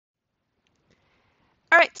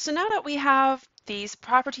All right, so now that we have these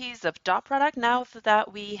properties of dot product, now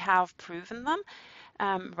that we have proven them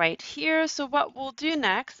right here, so what we'll do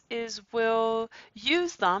next is we'll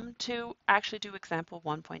use them to actually do example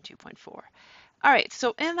 1.2.4. All right,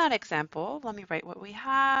 so in that example, let me write what we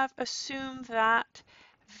have. Assume that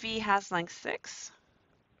V has length 6,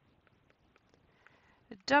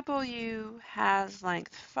 W has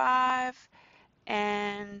length 5,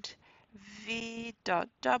 and V dot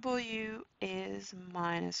W is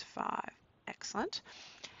 -5. Excellent.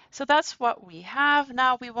 So that's what we have.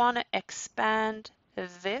 Now we want to expand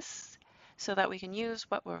this so that we can use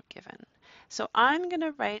what we're given. So I'm going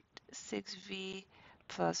to write 6V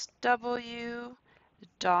plus W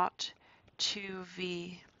dot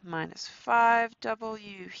 2V minus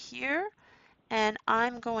 5W here, and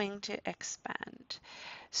I'm going to expand.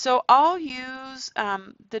 So I'll use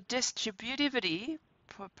the distributivity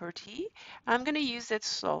property. I'm going to use it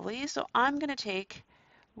slowly. So I'm going to take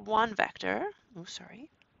one vector. Oh, sorry,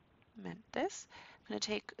 meant this. I'm going to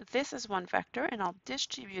take this as one vector and I'll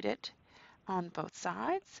distribute it on both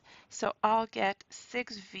sides. So I'll get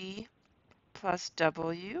 6V plus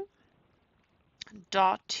W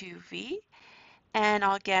dot 2V, and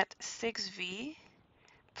I'll get 6V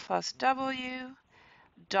plus W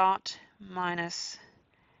dot minus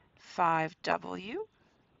 5W.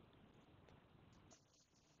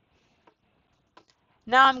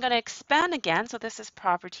 Now I'm going to expand again. So this is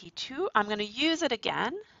property 2. I'm going to use it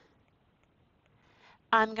again.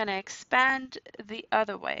 I'm going to expand the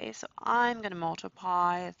other way. So I'm going to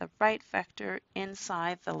multiply the right vector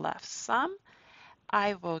inside the left sum.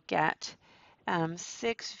 I will get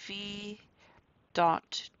 6V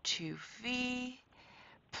dot 2V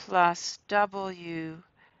plus W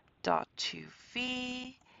dot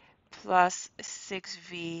 2V plus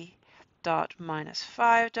 6V dot minus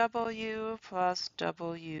 5W plus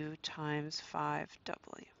W times 5W.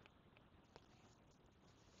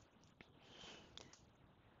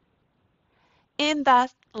 In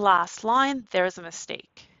that last line, there's a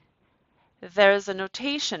mistake. There's a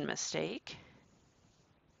notation mistake.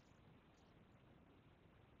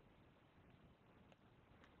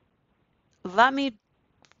 Let me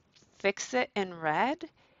fix it in red.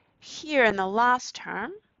 Here in the last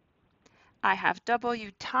term, I have W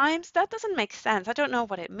times. That doesn't make sense. I don't know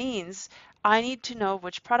what it means. I need to know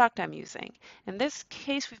which product I'm using. In this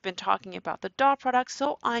case, we've been talking about the dot product,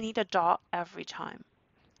 so I need a dot every time.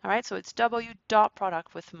 All right, so it's W dot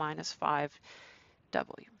product with minus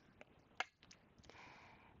 5W.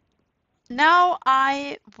 Now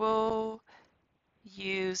I will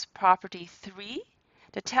use property 3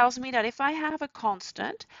 that tells me that if I have a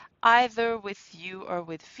constant, either with U or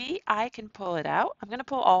with V, I can pull it out. I'm going to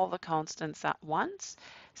pull all the constants at once.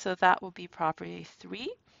 So that will be property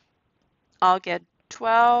 3. I'll get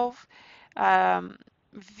 12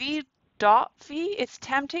 V dot V. It's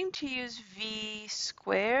tempting to use V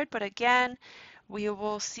squared, but again, we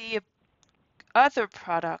will see other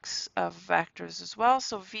products of vectors as well.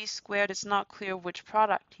 So V squared, it's not clear which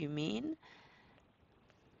product you mean.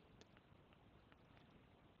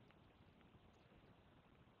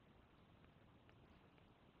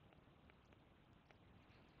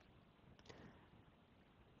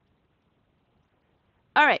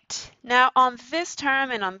 All right, now on this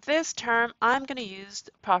term and on this term, I'm going to use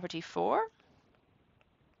property 4.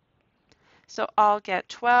 So I'll get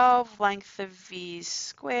 12 length of V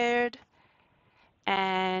squared,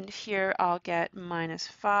 and here I'll get minus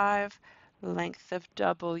 5 length of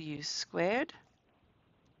W squared.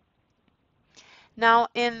 Now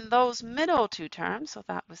in those middle two terms, so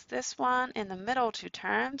that was this one, in the middle two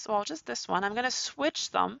terms, well, just this one, I'm going to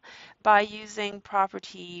switch them by using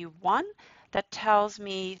property 1 that tells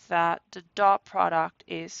me that the dot product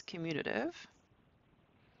is commutative.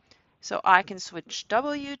 So I can switch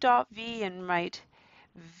W dot V and write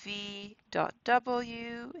V dot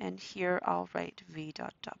W, and here I'll write V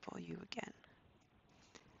dot W again.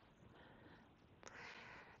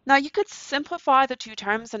 Now you could simplify the two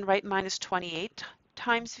terms and write minus 28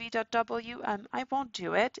 times V dot W. I won't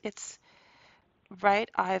do it. It's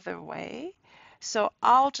right either way. So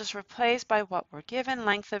I'll just replace by what we're given.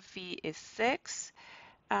 Length of V is 6.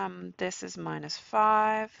 This is minus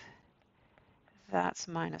 5. That's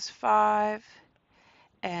minus 5.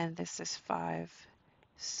 And this is 5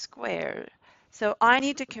 squared. So I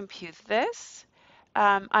need to compute this.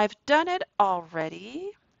 I've done it already.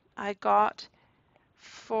 I got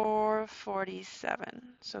 447.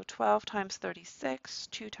 So 12 times 36,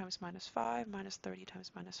 2 times minus 5, minus 30 times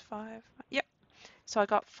minus 5. Yep. So I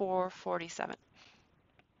got 447.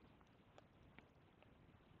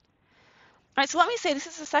 All right, so let me say this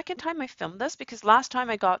is the second time I filmed this because last time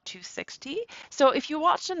I got 260. So if you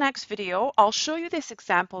watch the next video, I'll show you this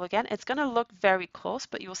example again. It's going to look very close,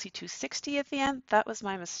 but you'll see 260 at the end. That was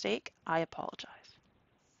my mistake. I apologize.